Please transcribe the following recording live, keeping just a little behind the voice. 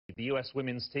The U.S.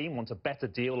 women's team wants a better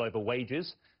deal over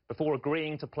wages before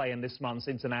agreeing to play in this month's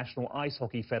International Ice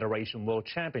Hockey Federation World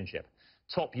Championship.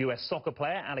 Top U.S. soccer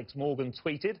player Alex Morgan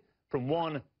tweeted, "From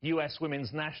one U.S.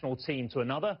 women's national team to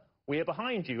another, we are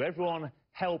behind you. Everyone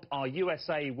help our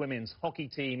USA women's hockey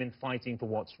team in fighting for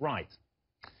what's right."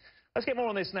 Let's get more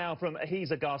on this now from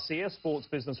Ahiza Garcia, sports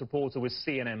business reporter with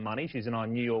CNN Money. She's in our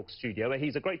New York studio.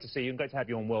 Ahiza, great to see you and great to have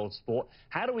you on World Sport.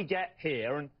 How do we get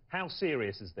here and how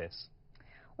serious is this?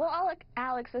 Well,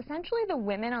 Alex, essentially the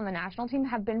women on the national team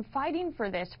have been fighting for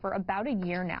this for about a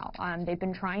year now. They've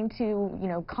been trying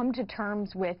to, come to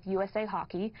terms with USA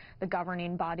Hockey, the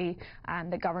governing body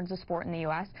that governs the sport in the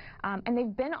U.S., and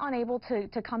they've been unable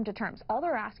to come to terms. All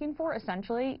they're asking for,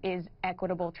 essentially, is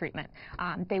equitable treatment.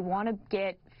 They want to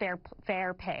get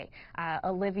fair pay,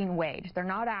 a living wage. They're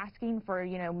not asking for,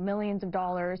 millions of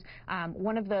dollars.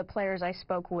 One of the players I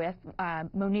spoke with,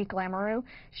 Monique Lamoureux,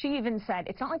 she even said,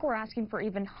 it's not like we're asking for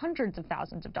even hundreds of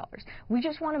thousands of dollars. We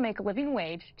just want to make a living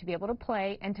wage to be able to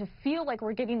play and to feel like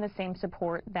we're getting the same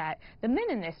support that the men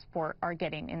in this sport are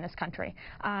getting in this country.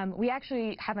 We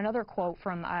actually have another quote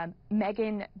from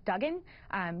Megan Duggan.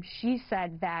 She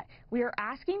said that we are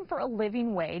asking for a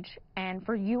living wage and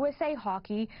for USA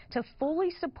Hockey to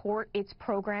fully support its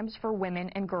programs for women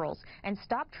and girls and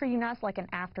stop treating us like an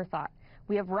afterthought.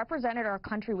 We have represented our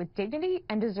country with dignity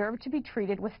and deserve to be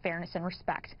treated with fairness and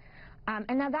respect.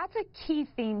 And now that's a key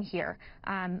theme here.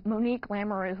 Monique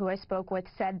Lamoureux, who I spoke with,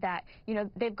 said that,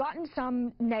 they've gotten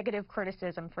some negative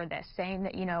criticism for this, saying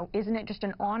that, isn't it just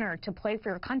an honor to play for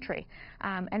your country?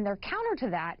 And their counter to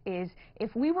that is,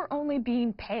 if we were only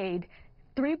being paid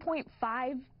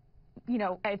 3.5,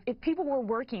 if people were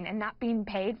working and not being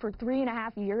paid for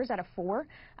 3.5 years out of 4,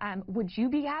 would you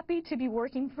be happy to be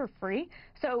working for free?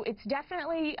 So it's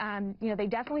definitely, they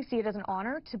definitely see it as an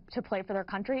honor to play for their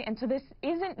country, and so this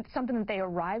isn't something that they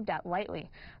arrived at lightly.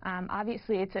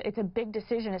 Obviously, it's a big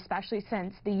decision, especially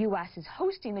since the U.S. is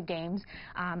hosting the games,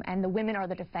 and the women are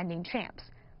the defending champs.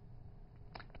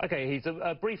 Okay,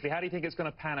 briefly, how do you think it's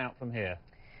going to pan out from here?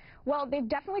 Well, they've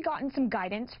definitely gotten some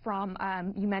guidance from,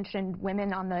 you mentioned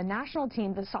women on the national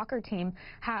team, the soccer team,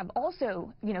 have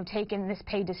also, taken this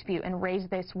pay dispute and raised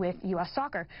this with U.S.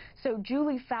 Soccer. So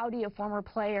Julie Foudy, a former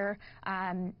player,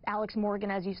 Alex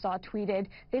Morgan, as you saw, tweeted,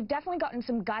 they've definitely gotten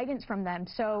some guidance from them.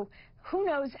 So who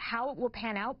knows how it will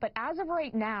pan out, but as of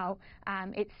right now,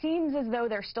 it seems as though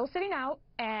they're still sitting out,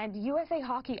 and USA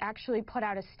Hockey actually put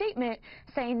out a statement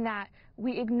saying that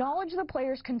we acknowledge the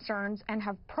players' concerns and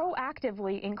have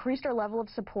proactively increased our level of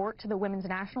support to the women's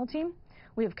national team.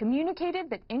 We have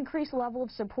communicated that increased level of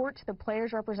support to the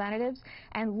players' representatives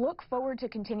and look forward to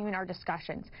continuing our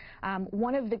discussions.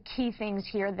 One of the key things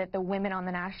here that the women on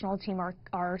the national team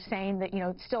are saying that,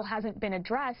 still hasn't been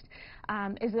addressed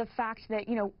is the fact that,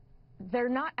 they're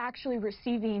not actually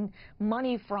receiving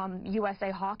money from USA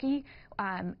Hockey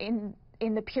in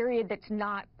the period that's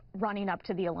not running up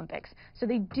to the Olympics. So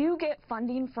they do get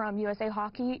funding from USA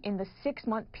Hockey in the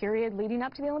 6-month period leading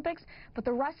up to the Olympics, but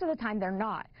the rest of the time they're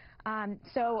not.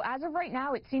 So as of right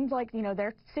now, it seems like,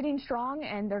 they're sitting strong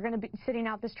and they're going to be sitting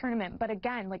out this tournament. But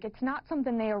again, it's not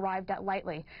something they arrived at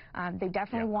lightly. They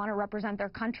definitely want to represent their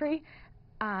country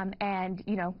and,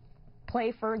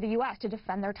 play for the U.S. to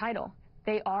defend their title.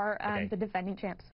 They are the defending champs.